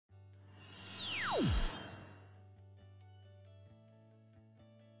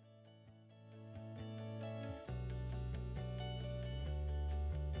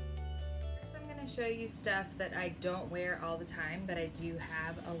show you stuff that I don't wear all the time, but I do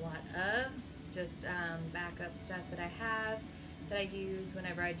have a lot of. Just backup stuff that I have that I use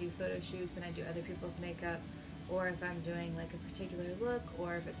whenever I do photo shoots and I do other people's makeup, or if I'm doing like a particular look,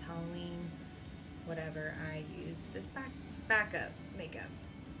 or if it's Halloween, whatever, I use this backup makeup.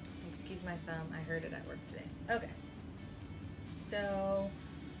 Excuse my thumb, I heard it at work today. Okay, so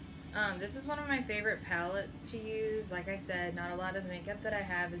this is one of my favorite palettes to use. Like I said, not a lot of the makeup that I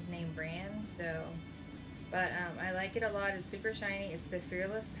have is name brand, so, but I like it a lot. It's super shiny. It's the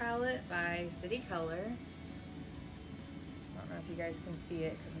Fearless palette by City Color. I don't know if you guys can see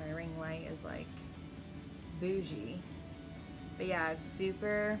it because my ring light is like bougie. But yeah, it's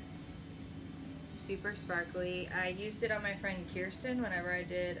super sparkly. I used it on my friend Kirsten whenever I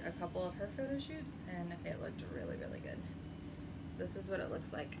did a couple of her photo shoots, and it looked really, really good. So this is what it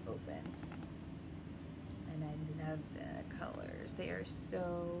looks like open. And I love the colors. They are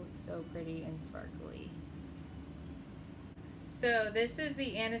so pretty and sparkly. So this is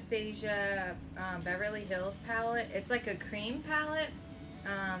the Anastasia Beverly Hills palette. It's like a cream palette.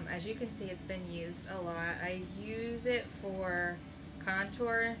 As you can see, it's been used a lot. I use it for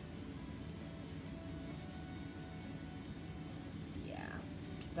contour. Yeah,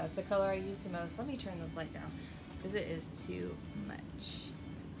 that's the color I use the most. Let me turn this light down because it is too much.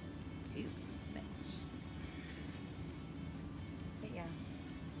 Too much. But yeah,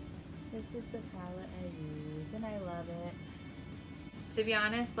 this is the palette I use and I love it. To be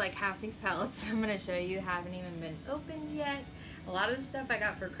honest, like half these palettes I'm going to show you haven't even been opened yet. A lot of the stuff I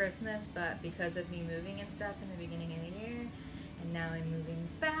got for Christmas, but because of me moving and stuff in the beginning of the year, and now I'm moving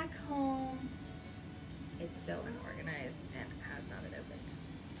back home, it's so unorganized and has not been opened.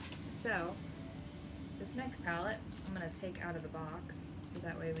 So, this next palette I'm going to take out of the box so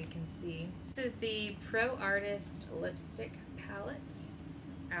that way we can see. This is the Pro Artist Lipstick Palette.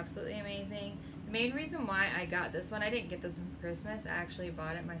 Absolutely amazing. The main reason why I got this one, I didn't get this one for Christmas, I actually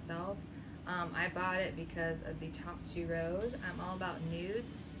bought it myself. I bought it because of the top two rows. I'm all about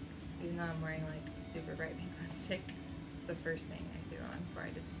nudes, even though I'm wearing like super bright pink lipstick. It's the first thing I threw on before I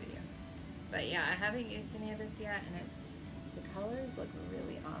did this video. But yeah, I haven't used any of this yet, and the colors look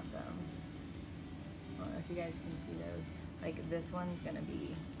really awesome. I don't know if you guys can see those. Like this one's gonna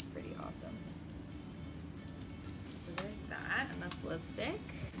be pretty awesome. So there's that, and that's lipstick.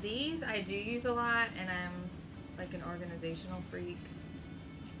 These I do use a lot, and I'm like an organizational freak,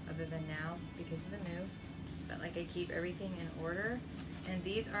 other than now because of the move. But like I keep everything in order. And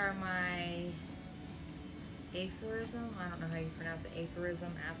these are my aphorism, I don't know how you pronounce it,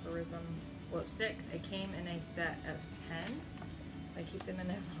 aphorism lipsticks. It came in a set of 10. So I keep them in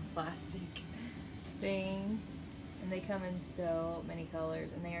their little plastic thing. And they come in so many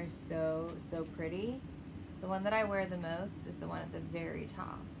colors, and they are so pretty. The one that I wear the most is the one at the very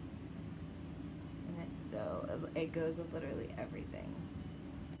top. And it's so, it goes with literally everything.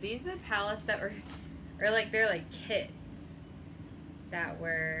 These are the palettes that were, they're like kits that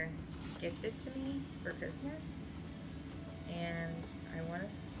were gifted to me for Christmas. And I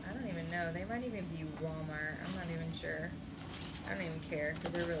don't even know, they might even be Walmart, I'm not even sure. I don't even care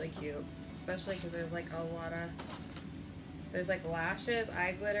because they're really cute. Especially because there's like a lot of, there's like lashes,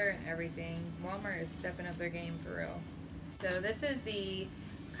 eye glitter, and everything. Walmart is stepping up their game for real. So this is the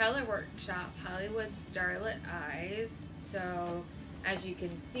Color Workshop Hollywood Starlit Eyes. So as you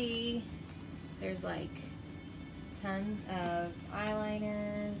can see, there's like tons of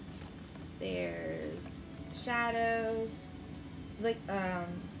eyeliners, there's shadows, like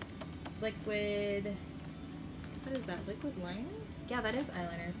liquid, what is that, liquid liner? Yeah, that is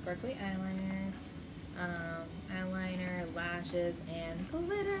eyeliner, sparkly eyeliner, eyeliner, lashes, and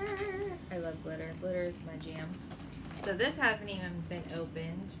glitter. I love glitter. Glitter is my jam. So this hasn't even been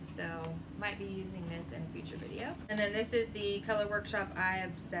opened, so might be using this in a future video. And then this is the Color Workshop Eye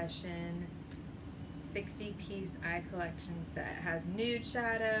Obsession 60-piece eye collection set. It has nude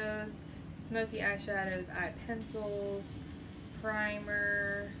shadows, smoky eyeshadows, eye pencils,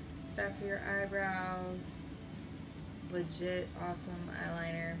 primer, stuff for your eyebrows, legit awesome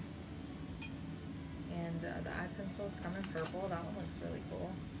eyeliner. And the eye pencils come in purple. That one looks really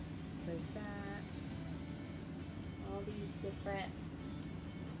cool. There's that. All these different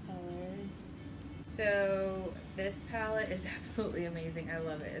colors. So this palette is absolutely amazing. I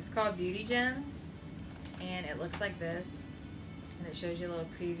love it. It's called Beauty Gems, and it looks like this. And it shows you a little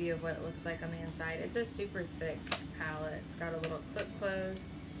preview of what it looks like on the inside. It's a super thick palette. It's got a little clip close.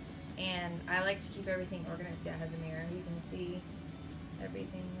 And I like to keep everything organized. Yeah, it has a mirror. You can see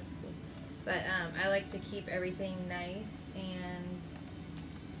everything. That's cool. But I like to keep everything nice and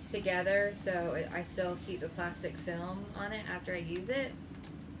together, so I still keep the plastic film on it after I use it.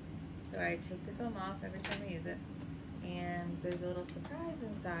 So I take the film off every time I use it. And there's a little surprise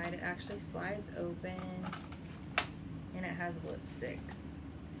inside. It actually slides open and it has lipsticks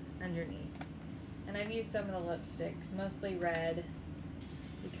underneath. And I've used some of the lipsticks, mostly red,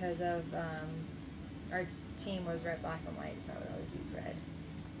 because of our team was red, black, and white, so I would always use red.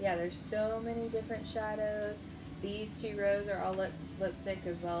 Yeah, there's so many different shadows. These 2 rows are all lipstick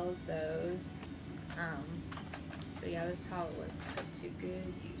as well as those. So yeah, this palette was put to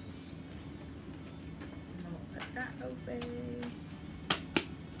good use. And then we'll put that open.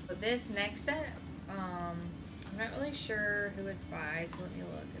 But this next set, I'm not really sure who it's by, so let me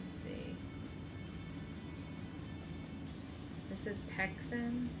look and see. This is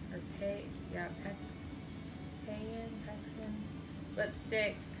Pexin, or Pexin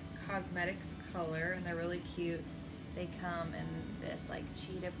Lipstick Cosmetics color, and they're really cute. They come in this like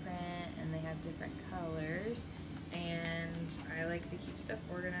cheetah print, and they have different colors. And I like to keep stuff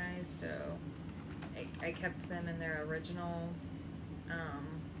organized, so I kept them in their original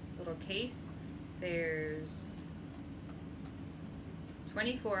little case. There's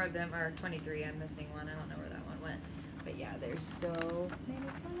 24 of them, or 23. I'm missing one. I don't know where that one went. But yeah, there's so many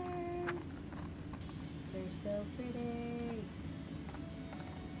colors. They're so pretty.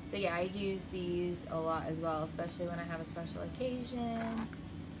 So yeah, I use these a lot as well, especially when I have a special occasion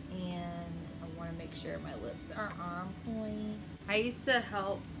and I want to make sure my lips are on point. I used to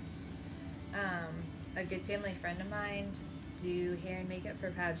help a good family friend of mine do hair and makeup for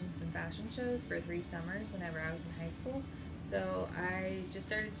pageants and fashion shows for 3 summers whenever I was in high school. So I just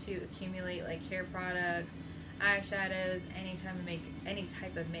started to accumulate like hair products, eyeshadows, any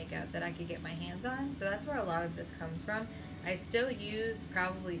type of makeup that I could get my hands on. So that's where a lot of this comes from. I still use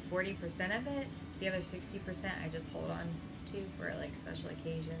probably 40% of it. The other 60% I just hold on to for like special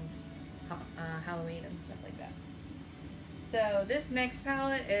occasions, Halloween and stuff like that. So this next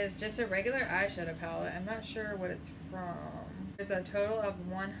palette is just a regular eyeshadow palette. I'm not sure what it's from. There's a total of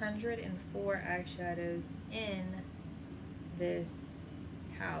 104 eyeshadows in this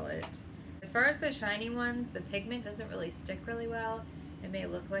palette. As far as the shiny ones, the pigment doesn't really stick really well. It may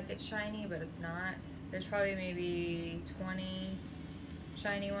look like it's shiny, but it's not. There's probably maybe 20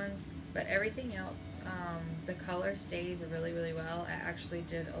 shiny ones, but everything else, the color stays really, really well. I actually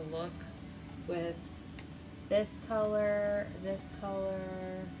did a look with this color,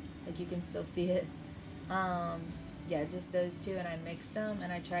 like you can still see it. Yeah, just those 2, and I mixed them,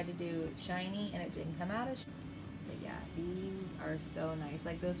 and I tried to do shiny, and it didn't come out as shiny. But yeah, these are so nice.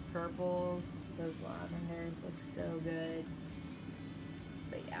 Like those purples, those lavenders look so good.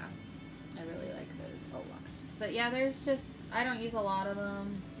 But yeah, I really like those a lot. But yeah, there's just, I don't use a lot of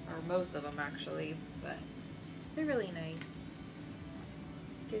them, or most of them actually, but they're really nice.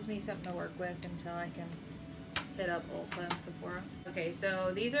 Gives me something to work with until I can hit up Ulta and Sephora. Okay,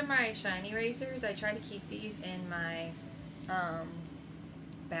 so these are my shiny erasers. I try to keep these in my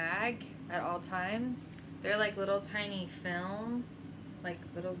bag at all times. They're like little tiny film, like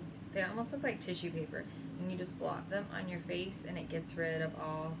little, they almost look like tissue paper. And you just blot them on your face and it gets rid of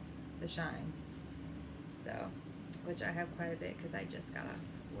all the shine. So, which I have quite a bit because I just got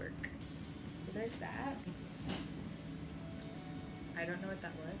off work. So there's that. I don't know what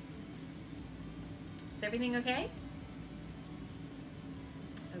that was. Is everything okay?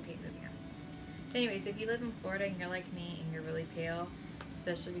 Okay, moving on. Anyways, if you live in Florida and you're like me and you're really pale,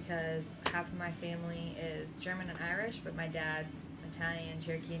 especially because half of my family is German and Irish, but my dad's Italian,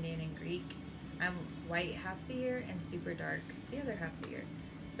 Cherokee Indian, and Greek. I'm white half the year and super dark the other half of the year.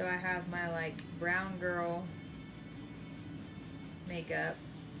 So I have my like brown girl makeup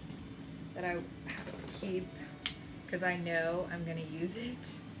that I keep because I know I'm gonna use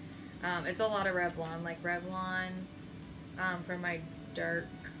it. It's a lot of Revlon, like Revlon for my darker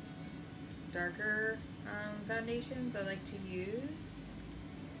foundations I like to use.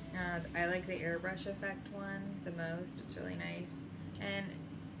 I like the airbrush effect one the most. It's really nice. And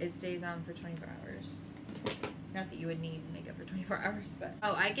it stays on for 24 hours. Not that you would need makeup for 24 hours, but...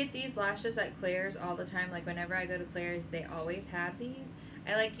 Oh, I get these lashes at Claire's all the time. Like, whenever I go to Claire's, they always have these.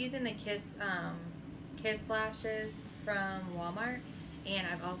 I like using the Kiss lashes from Walmart. And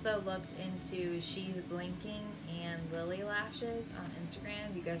I've also looked into She's Blinking and Lily lashes on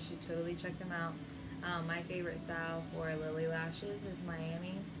Instagram. You guys should totally check them out. My favorite style for Lily lashes is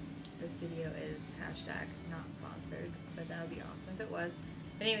Miami. This video is hashtag not sponsored, but that would be awesome if it was.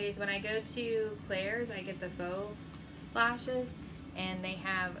 But anyways, when I go to Claire's, I get the faux lashes, and they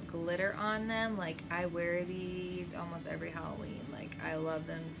have glitter on them. Like, I wear these almost every Halloween. Like, I love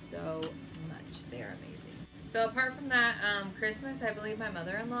them so much. They're amazing. So apart from that, Christmas, I believe my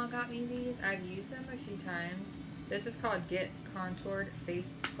mother-in-law got me these. I've used them a few times. This is called Get Contoured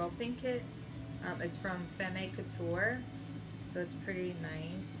Face Sculpting Kit. It's from Femme Couture, so it's pretty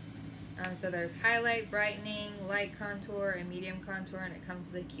nice. So there's highlight, brightening, light contour, and medium contour, and it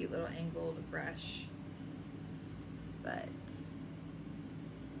comes with a cute little angled brush. But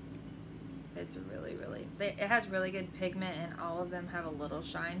it's really, it has really good pigment, and all of them have a little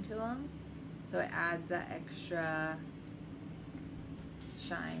shine to them. So it adds that extra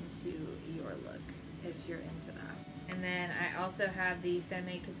shine to your look if you're into that. And then I also have the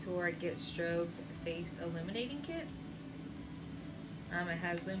Femme Couture Get Strobed Face Illuminating Kit. It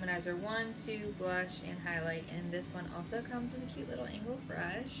has Luminizer 1, 2, blush, and highlight. And this one also comes with a cute little angled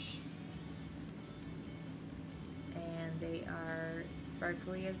brush. And they are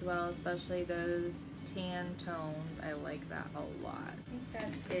sparkly as well, especially those tan tones. I like that a lot. I think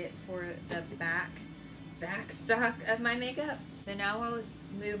that's it for the back stock of my makeup. So now we'll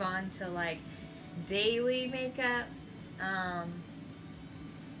move on to like daily makeup, and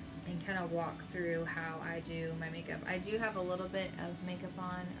kind of walk through how I do my makeup. I do have a little bit of makeup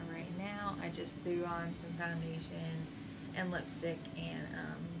on right now. I just threw on some foundation and lipstick and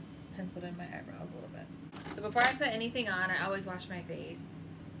penciled in my eyebrows a little bit. So before I put anything on, I always wash my face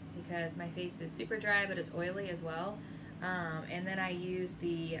because my face is super dry, but it's oily as well. And then I use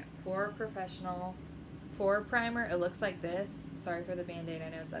the Pore Professional Pore Primer. It looks like this. Sorry for the band-aid, I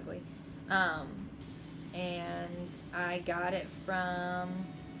know it's ugly. And I got it from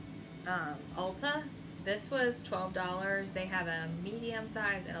Ulta. This was $12. They have a medium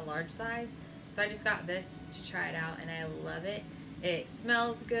size and a large size. So I just got this to try it out, and I love it. It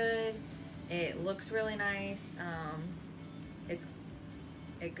smells good. It looks really nice.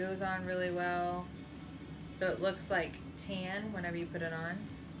 It goes on really well. So it looks like tan whenever you put it on.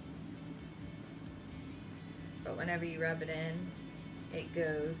 But whenever you rub it in, it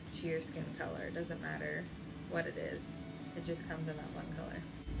goes to your skin color. It doesn't matter what it is. It just comes in that one color.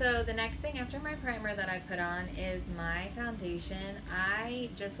 So the next thing after my primer that I put on is my foundation. I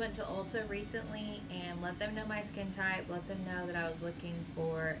just went to Ulta recently and let them know my skin type, let them know that I was looking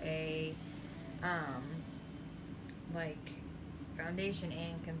for a like foundation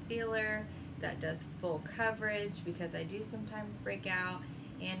and concealer that does full coverage, because I do sometimes break out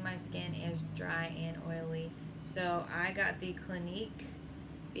and my skin is dry and oily. So I got the Clinique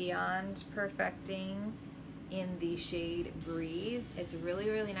Beyond Perfecting in the shade Breeze. It's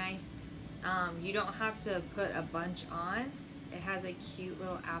really nice. You don't have to put a bunch on. It has a cute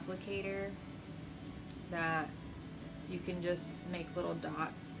little applicator that you can just make little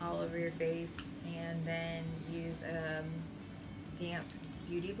dots all over your face, and then use a damp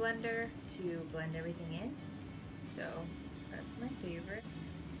beauty blender to blend everything in. So that's my favorite.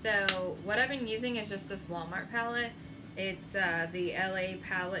 So what I've been using is just this Walmart palette. It's the LA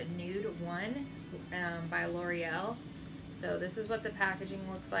Palette Nude 1 by L'Oreal. So this is what the packaging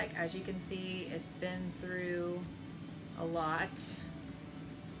looks like. As you can see, it's been through a lot.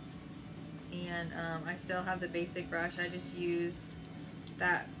 And I still have the basic brush. I just use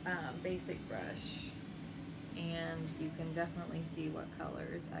that basic brush. And you can definitely see what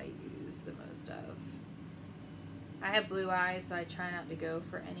colors I use the most of. I have blue eyes, so I try not to go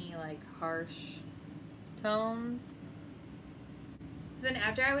for any like harsh tones. So then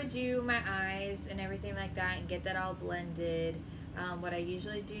after I would do my eyes and everything like that and get that all blended, what I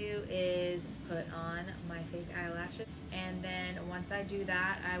usually do is put on my fake eyelashes. And then once I do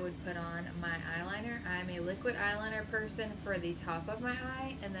that, I would put on my eyeliner. I'm a liquid eyeliner person for the top of my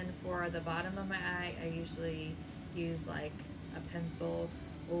eye, and then for the bottom of my eye, I usually use like a pencil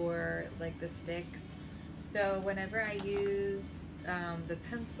or like the sticks. So whenever I use the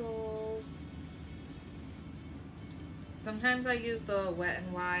pencils, sometimes I use the Wet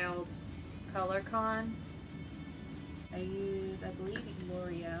n Wild Color Con. I use, I believe,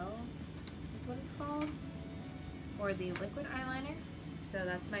 L'Oreal is what it's called, or the liquid eyeliner. So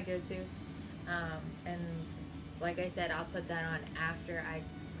that's my go-to. And like I said, I'll put that on after I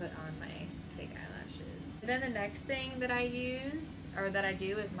put on my fake eyelashes. Then the next thing that I use, or that I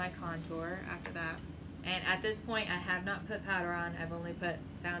do, is my contour after that. And at this point, I have not put powder on. I've only put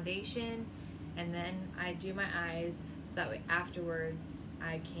foundation, and then I do my eyes, so that way afterwards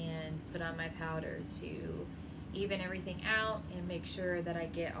I can put on my powder to even everything out and make sure that I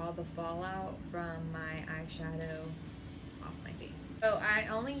get all the fallout from my eyeshadow off my face. So I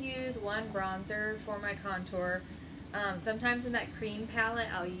only use one bronzer for my contour. Sometimes in that cream palette,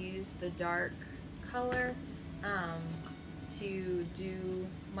 I'll use the dark color to do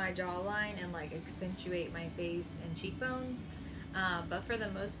my jawline and like accentuate my face and cheekbones. But for the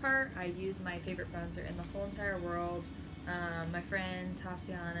most part, I use my favorite bronzer in the whole entire world. My friend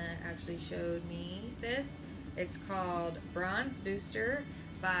Tatiana actually showed me this. It's called Bronze Booster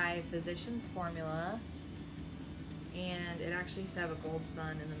by Physicians Formula, and it actually used to have a gold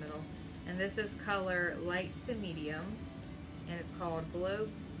sun in the middle. And this is color light to medium, and it's called Glow,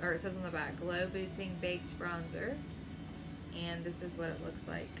 or it says on the back, Glow Boosting Baked Bronzer. And this is what it looks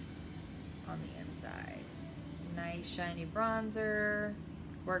like on the inside. Nice shiny bronzer.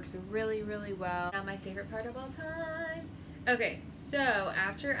 Works really, really well. Now my favorite part of all time. Okay, so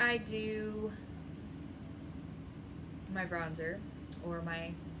after I do my bronzer or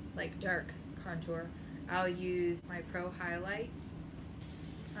my like dark contour, I'll use my Pro Highlight,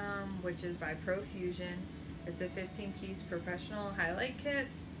 which is by Profusion. It's a 15-piece professional highlight kit.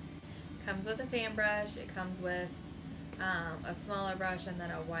 Comes with a fan brush. It comes with a smaller brush and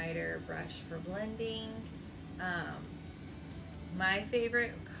then a wider brush for blending. My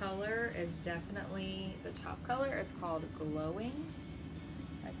favorite color is definitely the top color. It's called Glowing.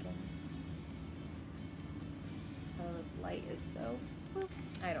 Oh, this light is so,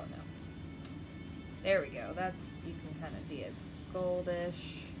 I don't know. There we go. That's, you can kind of see it's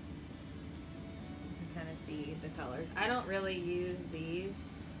goldish. You can kind of see the colors. I don't really use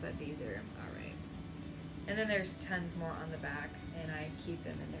these, but these are alright. And then there's tons more on the back, and I keep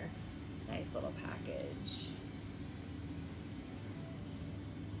them in their nice little package.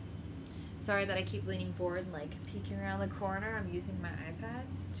 Sorry that I keep leaning forward and like peeking around the corner. I'm using my iPad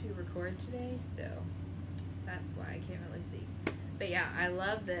to record today, so that's why I can't really see. But yeah, I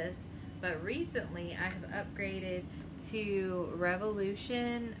love this. But recently I have upgraded to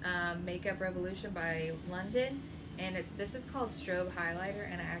Revolution, Makeup Revolution by London. And this is called Strobe Highlighter,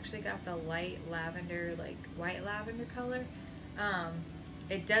 and I actually got the light lavender, like white lavender color.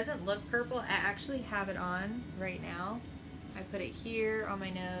 It doesn't look purple. I actually have it on right now. I put it here on my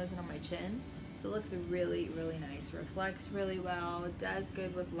nose and on my chin. So it looks really, really nice. Reflects really well. It does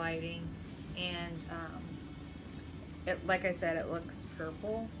good with lighting. And it, like I said, it looks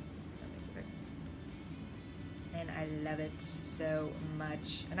purple. Let me see if I can. And I love it so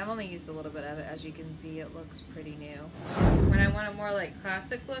much. And I've only used a little bit of it. As you can see, it looks pretty new. When I want a more like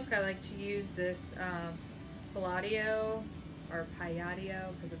classic look, I like to use this Palladio or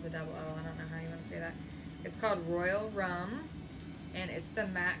Palladio, because it's a double O. I don't know how you want to say that. It's called Royal Rum, and it's the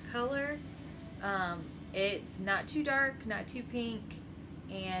matte color. It's not too dark, not too pink,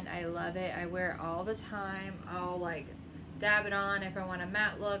 and I love it. I wear it all the time. I'll like dab it on if I want a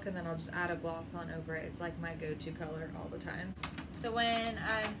matte look, and then I'll just add a gloss on over it. It's like my go-to color all the time. So when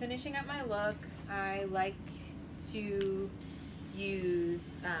I'm finishing up my look, I like to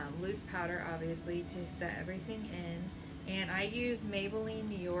use loose powder, obviously, to set everything in. And I use Maybelline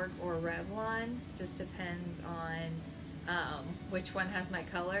New York or Revlon, just depends on which one has my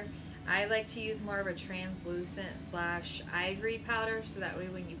color. I like to use more of a translucent slash ivory powder, so that way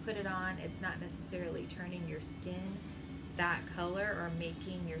when you put it on, it's not necessarily turning your skin that color or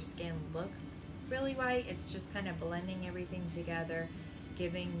making your skin look really white. It's just kind of blending everything together,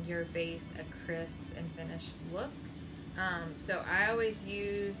 giving your face a crisp and finished look. So I always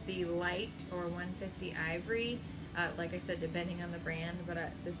use the light or 150 ivory. Like I said, depending on the brand, but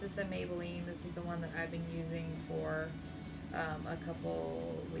this is the Maybelline. This is the one that I've been using for a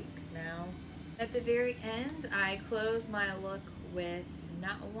couple weeks now. At the very end, I close my look with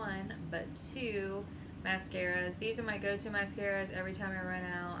not one, but two mascaras. These are my go-to mascaras. Every time I run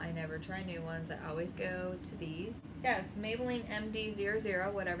out, I never try new ones. I always go to these. Yeah, it's Maybelline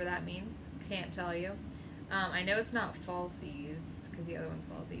MD00, whatever that means. Can't tell you. I know it's not falsies, because the other one's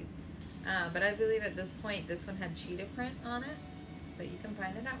falsies. But I believe at this point this one had cheetah print on it, but you can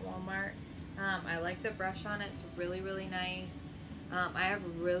find it at Walmart. I like the brush on it. It's really, really nice. I have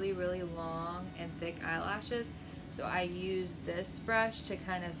really, really long and thick eyelashes, so I use this brush to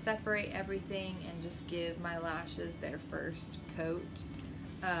kind of separate everything and just give my lashes their first coat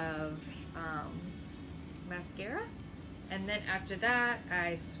of mascara. And then after that,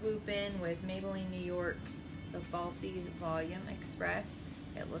 I swoop in with Maybelline New York's The Falsies Volume Express.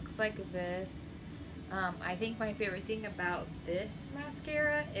 It looks like this. I think my favorite thing about this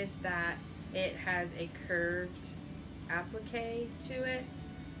mascara is that it has a curved applique to it.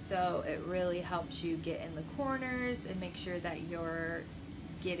 So it really helps you get in the corners and make sure that you're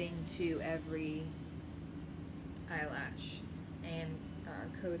getting to every eyelash and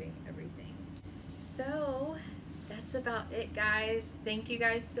coating everything. So that's about it, guys. Thank you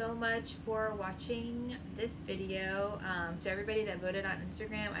guys so much for watching this video. To everybody that voted on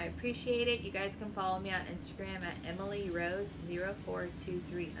Instagram, I appreciate it. You guys can follow me on Instagram at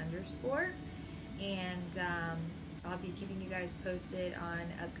EmilyRose0423_, and I'll be keeping you guys posted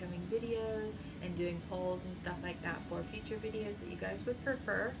on upcoming videos and doing polls and stuff like that for future videos that you guys would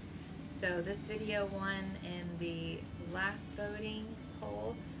prefer. So this video won in the last voting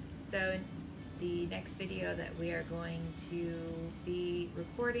poll. So the next video that we are going to be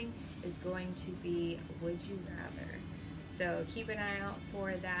recording is going to be Would You Rather. So keep an eye out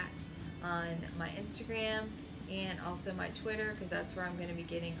for that on my Instagram and also my Twitter, because that's where I'm going to be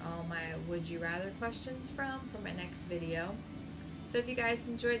getting all my Would You Rather questions from for my next video. So if you guys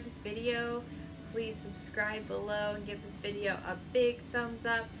enjoyed this video, please subscribe below and give this video a big thumbs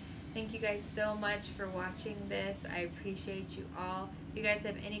up. Thank you guys so much for watching this. I appreciate you all. If you guys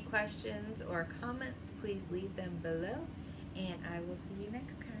have any questions or comments, please leave them below, and I will see you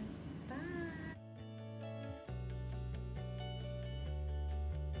next time. Bye.